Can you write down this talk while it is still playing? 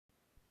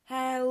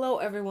Hello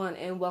everyone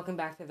and welcome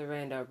back to the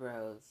Rando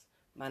Bros.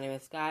 My name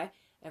is Sky,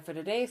 and for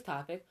today's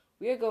topic,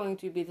 we are going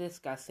to be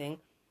discussing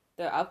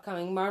the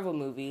upcoming Marvel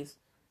movies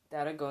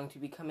that are going to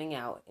be coming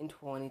out in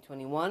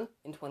 2021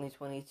 and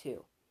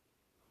 2022.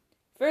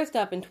 First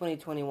up in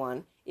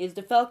 2021 is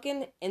The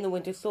Falcon and the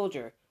Winter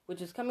Soldier,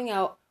 which is coming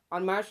out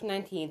on March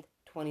 19th,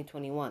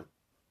 2021.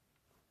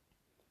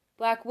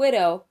 Black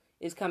Widow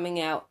is coming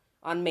out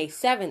on May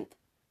 7th,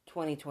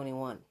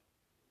 2021.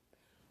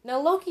 Now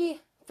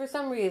Loki, for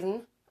some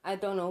reason, I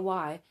don't know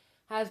why,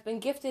 has been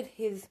gifted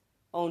his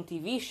own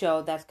TV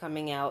show that's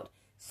coming out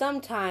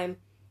sometime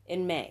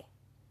in May.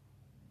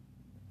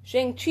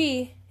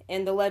 Shang-Chi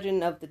and the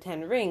Legend of the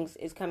Ten Rings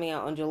is coming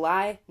out on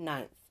July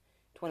 9th,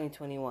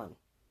 2021.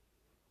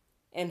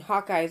 And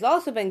Hawkeye has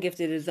also been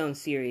gifted his own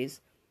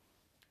series,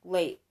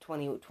 late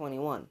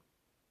 2021.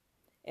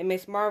 And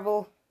Miss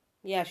Marvel,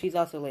 yeah, she's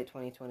also late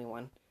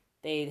 2021.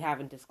 They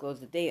haven't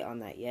disclosed a date on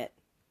that yet.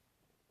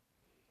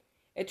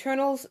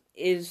 Eternals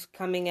is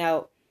coming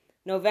out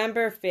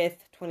November 5th,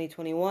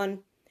 2021.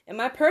 And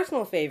my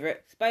personal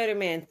favorite,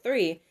 Spider-Man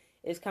 3,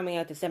 is coming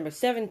out December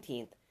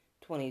 17th,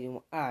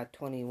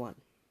 2021.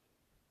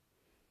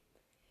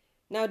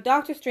 Now,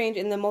 Doctor Strange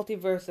in the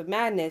Multiverse of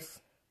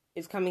Madness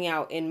is coming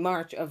out in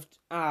March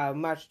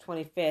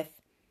 25th,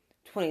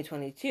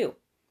 2022.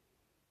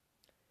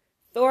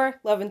 Thor,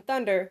 Love and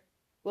Thunder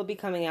will be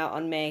coming out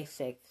on May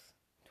 6th,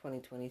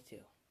 2022.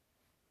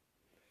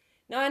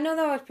 Now, I know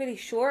that was pretty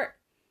short,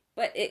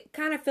 but it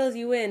kind of fills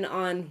you in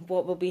on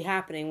what will be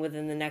happening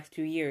within the next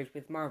 2 years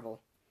with Marvel.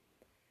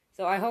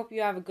 So I hope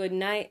you have a good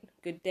night,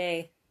 good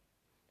day,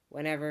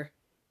 whenever.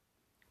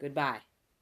 Goodbye.